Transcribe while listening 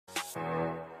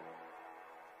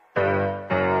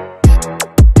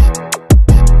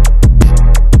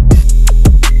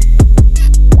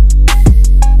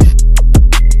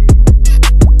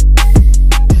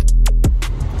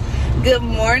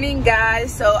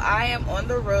so I am on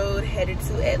the road headed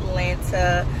to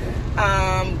Atlanta.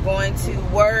 Going to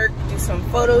work, do some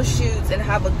photo shoots, and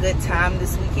have a good time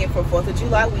this weekend for 4th of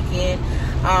July weekend.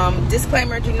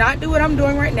 Disclaimer, do not do what I'm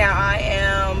doing right now. I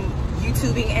am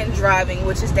YouTubing and driving,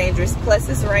 which is dangerous. Plus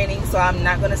it's raining, so I'm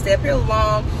not going to stay up here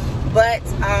long. But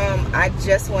I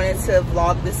just wanted to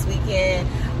vlog this weekend.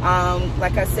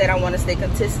 Like I said, I want to stay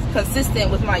consistent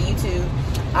with my YouTube.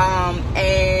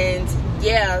 And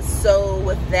yeah, so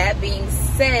with that being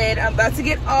said, I'm about to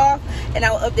get off and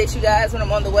I will update you guys when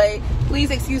I'm on the way. Please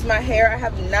excuse my hair. I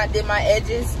have not did my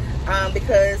edges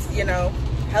because, you know,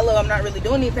 hello, I'm not really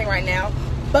doing anything right now.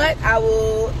 But I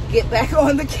will get back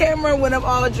on the camera when I'm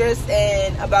all dressed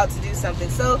and about to do something.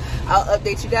 So I'll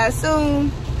update you guys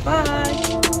soon.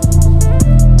 Bye.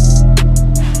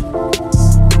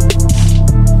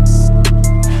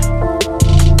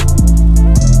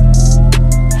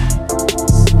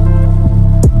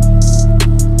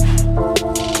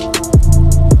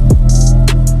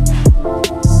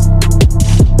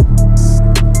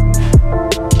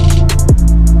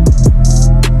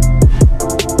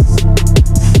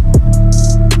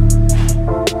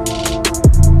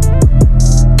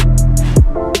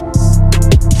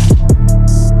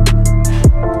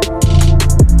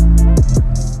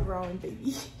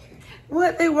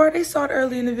 They saw it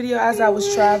early in the video as I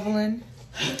was traveling.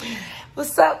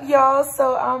 What's up, y'all?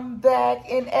 So I'm back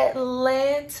in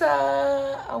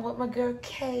Atlanta. I'm with my girl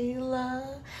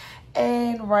Kayla,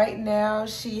 and right now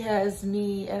she has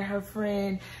me and her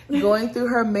friend going through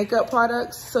her makeup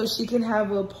products so she can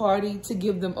have a party to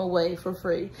give them away for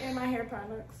free. And my hair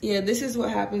products. Yeah, this is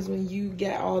what happens when you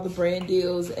get all the brand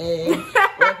deals and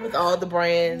work with all the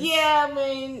brands. Yeah,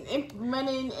 when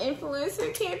running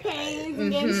influencer campaigns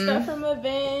and getting stuff from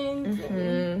events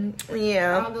and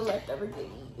yeah, all the leftover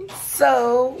goodies.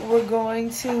 So we're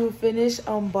going to finish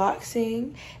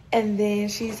unboxing, and then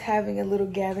she's having a little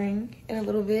gathering in a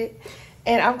little bit,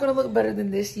 and I'm gonna look better than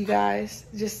this, you guys.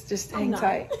 Just hang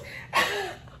tight.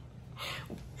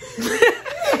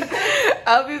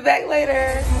 I'll be back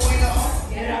later.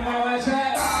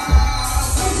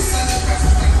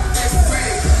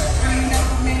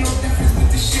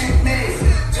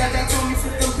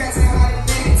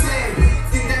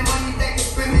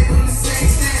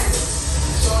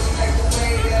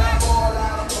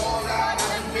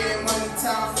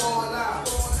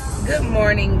 Good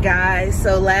morning, guys.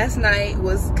 So last night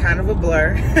was kind of a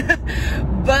blur,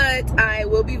 but I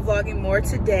will be vlogging more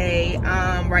today.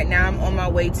 Right now I'm on my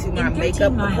way to my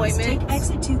makeup appointment. Take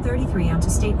exit 233 onto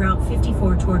State Route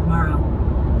 54 toward Morrow.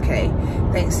 Okay,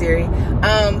 thanks Siri.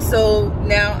 So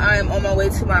now I'm on my way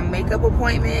to my makeup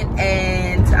appointment,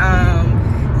 and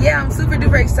yeah, I'm super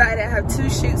duper excited. I have 2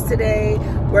 shoots today,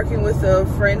 working with a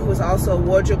friend who is also a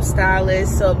wardrobe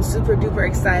stylist, so I'm super duper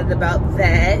excited about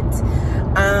that.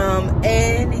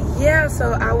 And yeah,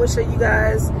 so I will show you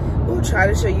guys, we'll try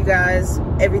to show you guys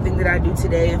everything that I do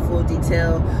today in full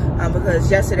detail,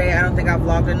 because yesterday I don't think I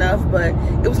vlogged enough, but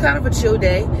it was kind of a chill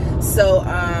day. So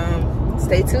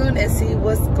stay tuned and see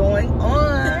what's going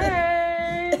on.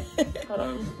 Hey. Hold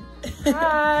on.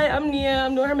 Hi, I'm Nia.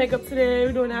 I'm doing her makeup today.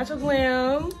 We're doing natural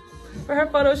glam for her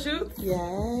photo shoot.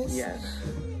 Yes. Yes.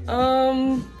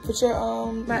 Put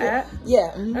your my at?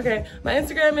 Yeah. Okay. My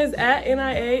Instagram is at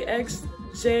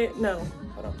NIAXJ. No,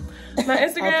 hold on. My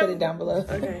Instagram. I'll put it down below.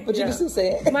 Okay. But you can still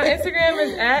say it. My Instagram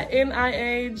is at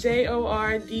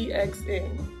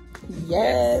NIAJORDXN.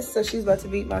 Yes, so she's about to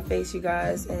beat my face, you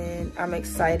guys, and I'm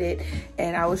excited,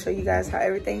 and I will show you guys how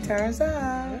everything turns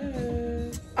out.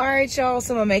 Yes. All right, y'all,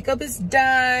 so my makeup is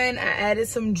done. I added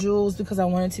some jewels because I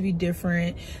wanted to be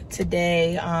different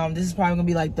today. This is probably gonna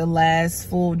be like the last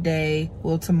full day,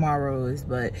 well, tomorrow is,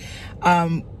 but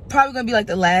probably gonna be like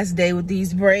the last day with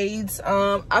these braids.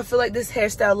 I feel like this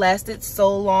hairstyle lasted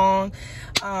so long,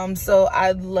 so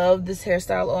I love this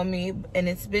hairstyle on me, and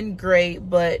it's been great,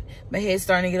 but my head's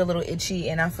starting to get a little itchy,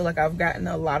 and I feel like I've gotten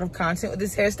a lot of content with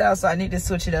this hairstyle, so I need to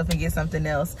switch it up and get something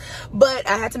else. But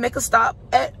I had to make a stop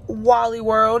at Wally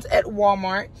World at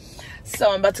Walmart,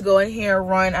 so I'm about to go in here and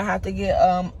run. I have to get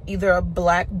either a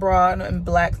black bra and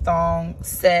black thong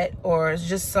set, or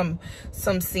just some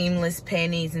seamless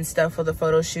panties and stuff for the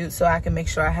photo shoot, so I can make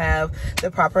sure I have the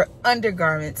proper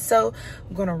undergarments. So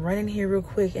I'm gonna run in here real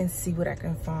quick and see what I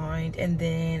can find, and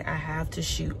then I have to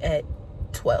shoot at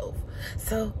 12,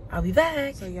 so I'll be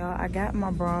back. So y'all, I got my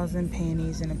bras and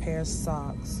panties and a pair of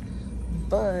socks,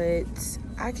 but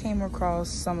I came across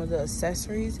some of the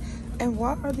accessories, and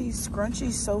why are these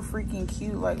scrunchies so freaking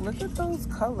cute? Like, look at those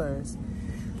colors.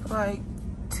 Like,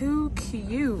 too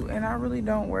cute. And I really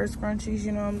don't wear scrunchies,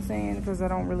 you know what I'm saying? Because I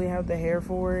don't really have the hair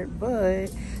for it. But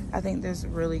I think that's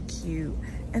really cute.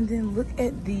 And then look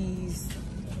at these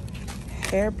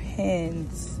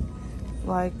hairpins.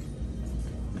 Like,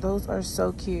 those are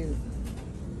so cute.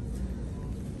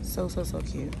 So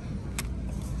cute.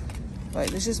 Like,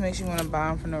 this just makes you want to buy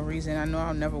them for no reason. I know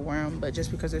I'll never wear them, but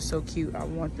just because they're so cute, I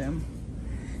want them.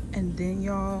 And then,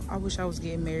 y'all, I wish I was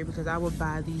getting married because I would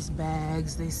buy these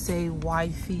bags. They say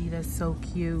wifey. That's so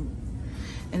cute.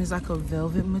 And it's like a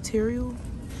velvet material.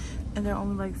 And they're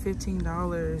only like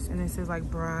 $15. And it says like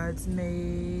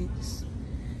bridesmaids,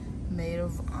 maid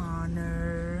of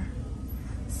honor.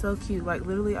 So cute. Like,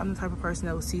 literally, I'm the type of person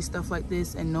that will see stuff like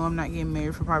this and know I'm not getting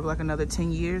married for probably like another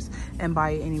 10 years and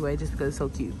buy it anyway just because it's so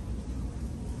cute.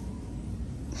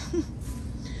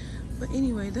 But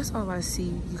anyway, that's all I see,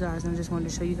 you guys, and I just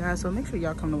wanted to show you guys. So make sure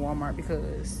y'all come to Walmart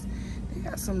because they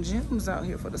got some gems out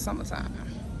here for the summertime.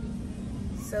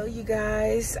 So you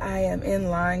guys, I am in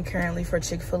line currently for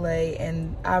Chick-fil-A,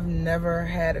 and I've never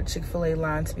had a Chick-fil-A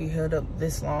line to be held up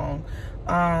this long.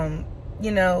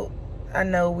 You know, I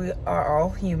know we are all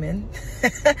human.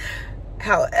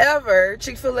 However,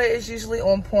 Chick-fil-A is usually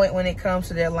on point when it comes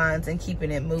to their lines and keeping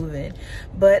it moving.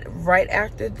 But right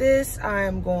after this,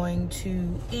 I'm going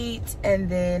to eat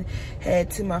and then head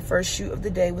to my first shoot of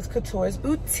the day with Couture's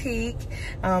Boutique.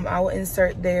 I will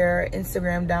insert their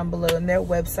Instagram down below and their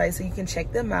website so you can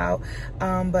check them out.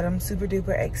 But I'm super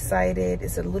duper excited.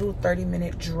 It's a little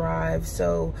 30-minute drive,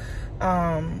 so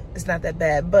it's not that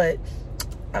bad, but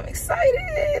I'm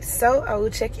excited. So I will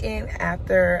check in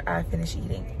after I finish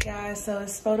eating. Guys, so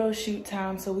it's photo shoot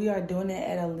time. So we are doing it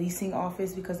at a leasing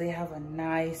office because they have a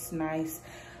nice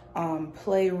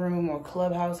playroom or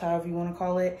clubhouse, however you want to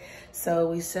call it. So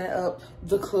we set up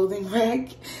the clothing rack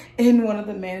in one of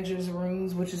the manager's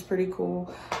rooms, which is pretty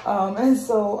cool. And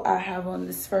so I have on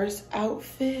this first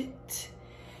outfit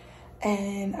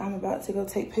and I'm about to go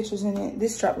take pictures in it.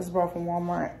 This strap was bought from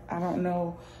Walmart. I don't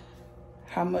know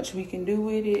how much we can do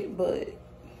with it, but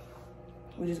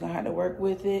we're just gonna have to work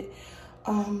with it.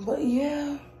 But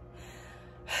yeah,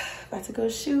 about to go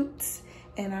shoot,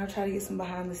 and I'll try to get some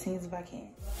behind the scenes if I can.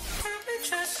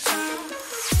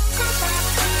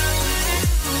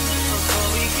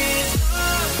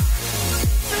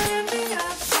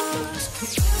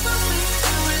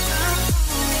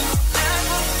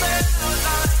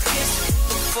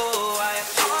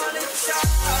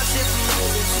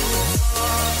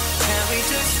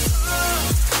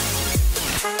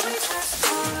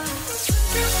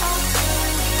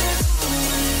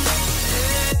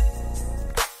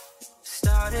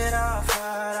 Started off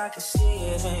hard, I can see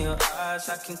it in your eyes.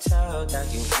 I can tell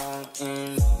that you want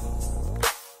in.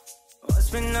 What's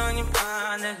been on your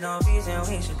mind? There's no reason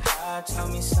we should hide. Tell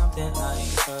me something I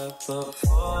ain't heard before.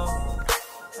 Oh,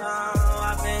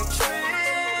 I've been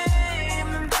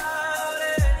dreaming about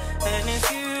it, and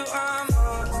it's you I'm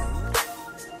on.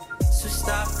 So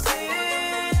stop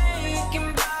thinking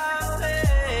about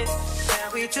it.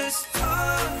 Can we just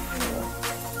talk?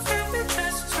 Can we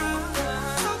just talk?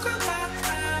 Talk about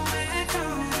how we're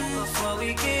doing before we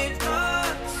get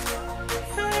lost.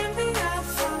 You're in the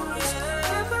outdoors,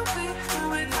 whatever we're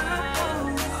doing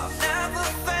now. I've never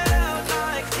felt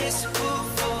like this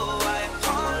before. I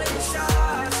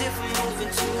apologize if I'm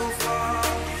moving too far.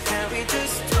 Can we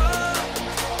just talk?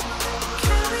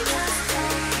 Can we just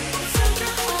talk? Think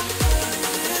about where we're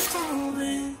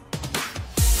going.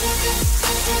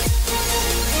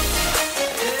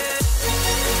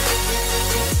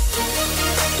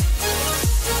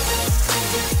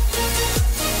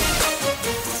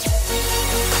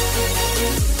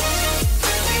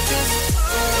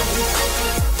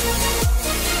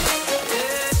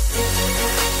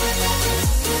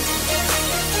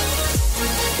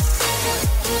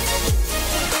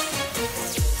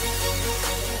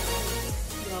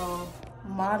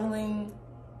 Modeling,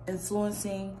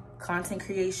 influencing, content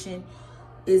creation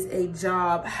is a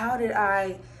job. How did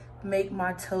I make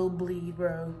my toe bleed,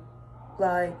 bro?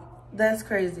 Like, that's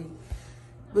crazy.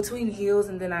 Between heels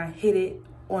and then I hit it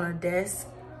on a desk.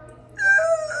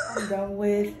 I'm done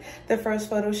with the first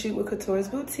photo shoot with Couture's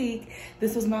Boutique.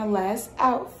 This was my last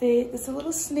outfit. It's a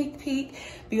little sneak peek.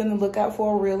 Be on the lookout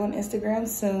for a reel on Instagram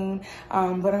soon.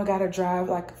 But I gotta drive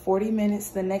like 40 minutes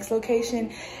to the next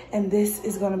location, and this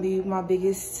is gonna be my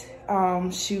biggest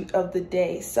shoot of the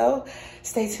day. So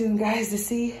stay tuned, guys, to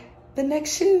see the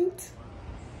next shoot.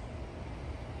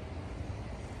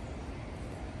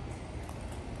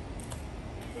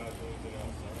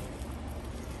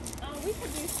 We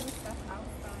could do some stuff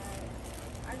outside.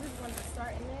 I just wanted to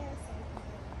start in there. So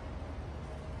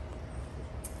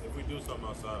if we do something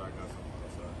outside, I got something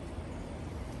outside.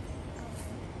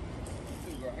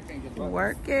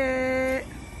 Work it.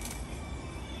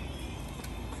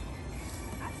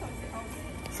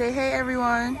 Say hey,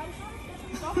 everyone.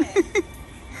 I'm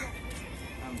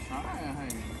trying,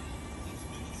 honey.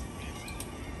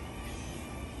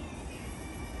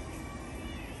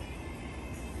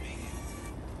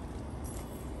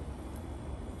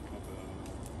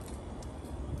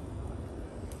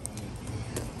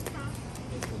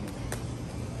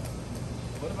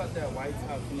 What about that white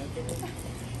top? Can I get it?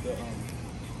 The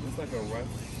it's like a rush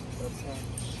up top.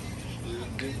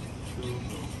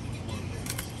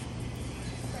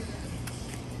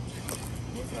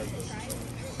 What size is it?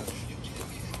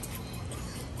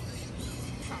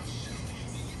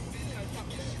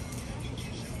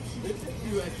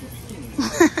 You actually seen it.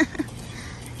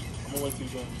 I'm gonna wait till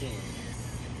you go and film it.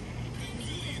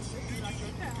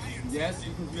 Yes,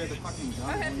 because you had the fucking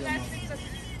gun.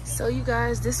 So you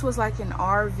guys, this was like an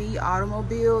RV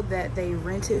automobile that they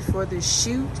rented for the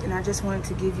shoot, and I just wanted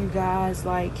to give you guys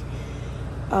like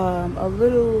a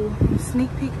little sneak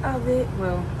peek of it,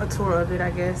 well, a tour of it,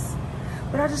 I guess.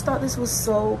 But I just thought this was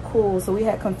so cool. So we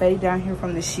had confetti down here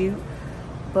from the shoot,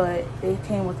 but it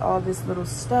came with all this little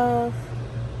stuff.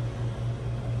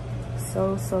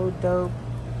 So dope.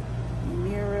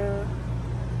 Mirror.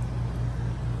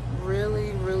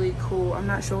 Really cool. I'm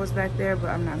not sure what's back there, but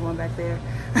I'm not going back there.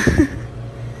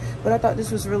 But I thought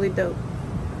this was really dope.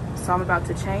 So I'm about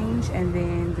to change and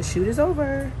then the shoot is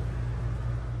over.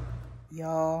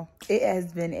 Y'all, it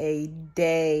has been a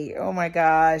day. Oh my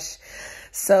gosh.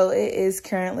 So it is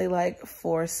currently like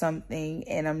 4 something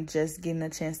and I'm just getting a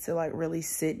chance to like really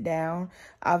sit down.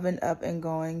 I've been up and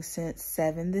going since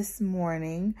 7 this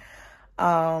morning.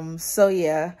 So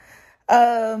yeah.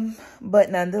 But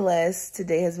nonetheless,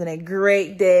 today has been a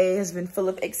great day. It has been full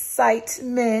of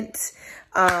excitement.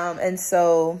 And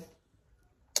so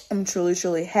I'm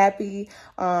truly happy.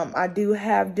 I do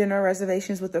have dinner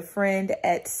reservations with a friend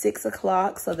at 6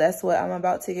 o'clock. So that's what I'm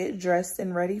about to get dressed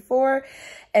and ready for.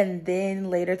 And then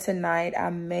later tonight, I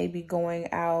may be going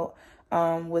out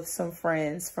with some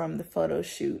friends from the photo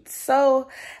shoot. So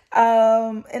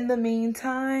in the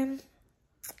meantime,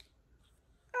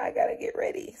 I gotta get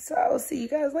ready. So I will see you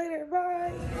guys later.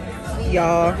 Bye.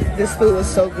 Y'all, this food was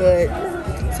so good.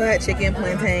 So I had chicken,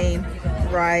 plantain,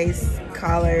 rice,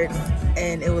 collards,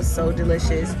 and it was so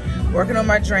delicious. Working on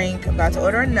my drink. I'm about to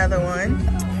order another one.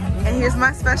 And here's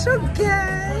my special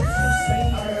guest.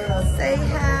 Say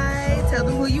hi. Tell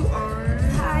them who you are.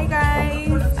 Hi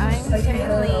guys, I'm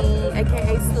Kaylee,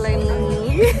 aka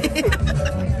Slenny.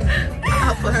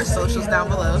 I'll put her socials down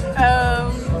below.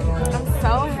 I'm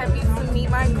so happy to meet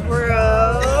my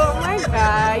girl. Oh my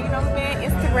god, you know, we've been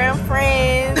Instagram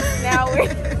friends. Now we're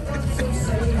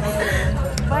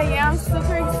but yeah, I'm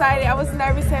super excited. I was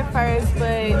nervous at first,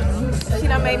 but she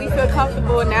done made me feel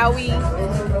comfortable. Now we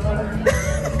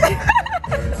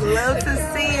love to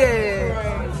see it.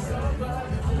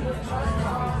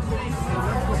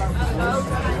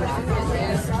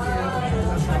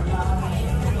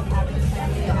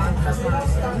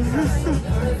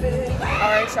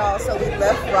 Alright y'all, so we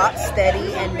left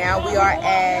Rocksteady and now we are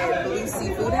at Blue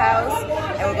Seafood House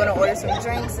and we're gonna order some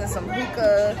drinks and some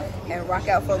hookah and rock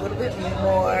out for a little bit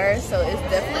more. So it's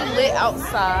definitely lit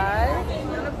outside.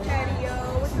 On the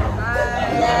patio with the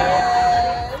yes.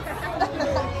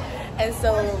 And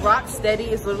so Rocksteady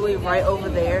is literally right over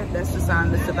there. That's the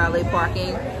sign, that's the valet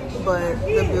parking, but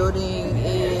the building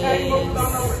is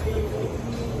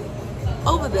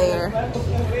over there.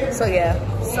 So yeah,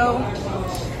 so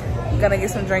I'm gonna get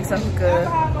some drinks and hookah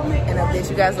and update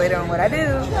you guys later on what I do.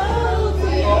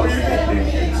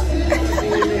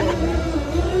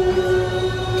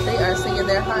 They are singing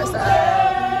their hearts out.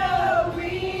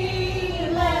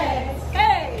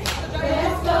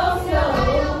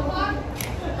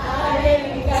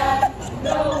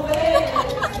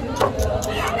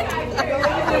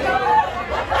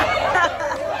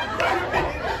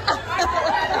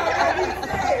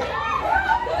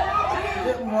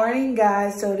 Morning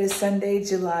guys, so it is Sunday,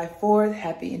 July 4th.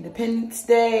 Happy Independence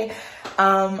Day.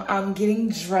 I'm getting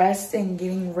dressed and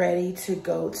getting ready to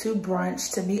go to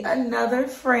brunch to meet another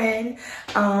friend.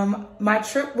 My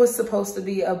trip was supposed to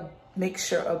be a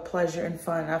mixture of pleasure and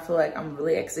fun. I feel like I'm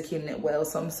really executing it well,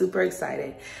 so I'm super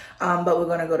excited. But we're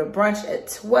gonna go to brunch at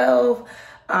 12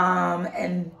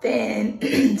 and then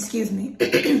excuse me.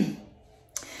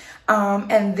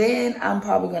 And then I'm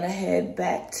probably gonna head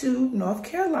back to North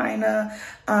Carolina,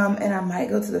 and I might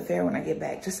go to the fair when I get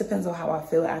back. Just depends on how I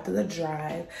feel after the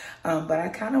drive. But I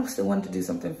kind of still wanted to do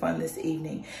something fun this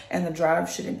evening, and the drive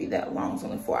shouldn't be that long. It's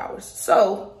only 4 hours.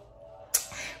 So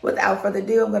without further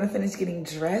ado, I'm gonna finish getting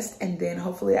dressed, and then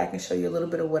hopefully I can show you a little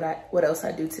bit of what else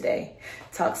I do today.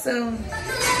 Talk soon.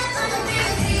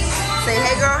 Say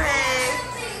hey girl, hey.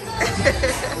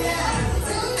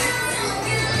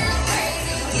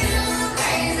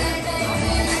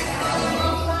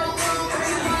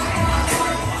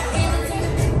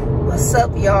 What's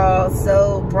up, y'all?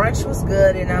 So brunch was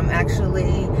good, and I'm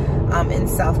actually in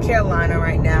South Carolina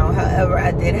right now. However,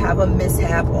 I did have a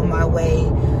mishap on my way,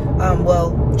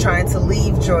 well, trying to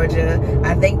leave Georgia.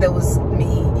 I think that was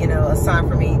me, you know, a sign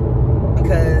for me,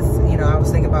 because, you know, I was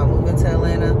thinking about moving to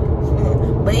Atlanta.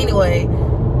 But anyway,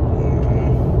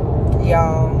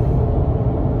 y'all,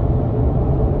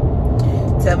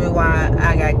 tell me why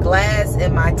I got glass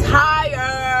in my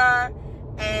tire,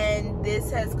 and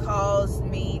this has caused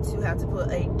me to have to put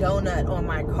a donut on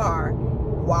my car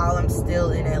while I'm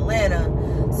still in Atlanta.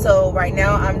 So right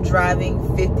now I'm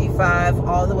driving 55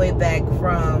 all the way back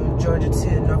from Georgia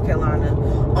to North Carolina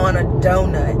on a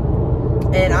donut,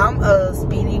 and I'm a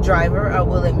speedy driver, I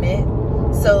will admit.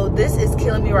 So this is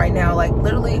killing me right now. Like,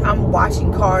 literally, I'm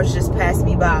watching cars just pass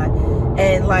me by,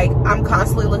 and like, I'm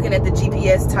constantly looking at the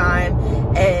GPS time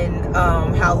and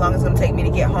how long it's gonna take me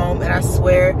to get home, and I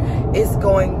swear it's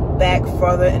going back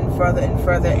further and further and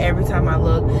further every time I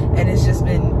look, and it's just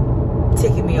been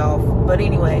ticking me off. But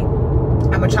anyway,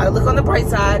 I'm gonna try to look on the bright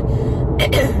side.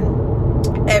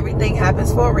 Everything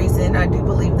happens for a reason. I do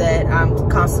believe that. I'm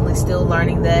constantly still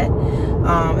learning that,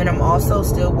 and I'm also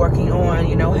still working on,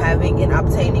 you know, having and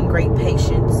obtaining great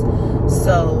patience.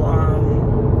 So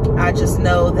I just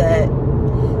know that,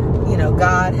 you know,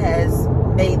 God has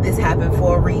made this happen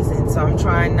for a reason, so I'm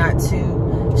trying not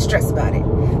to stress about it.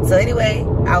 So anyway,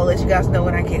 I'll let you guys know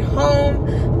when I get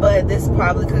home, but this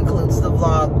probably concludes the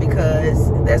vlog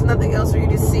because there's nothing else for you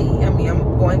to see. I mean,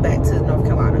 I'm going back to North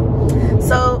Carolina.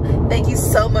 So thank you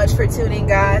so much for tuning,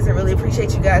 guys. I really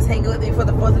appreciate you guys hanging with me for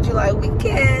the 4th of July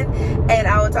weekend, and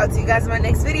I will talk to you guys in my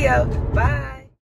next video. Bye.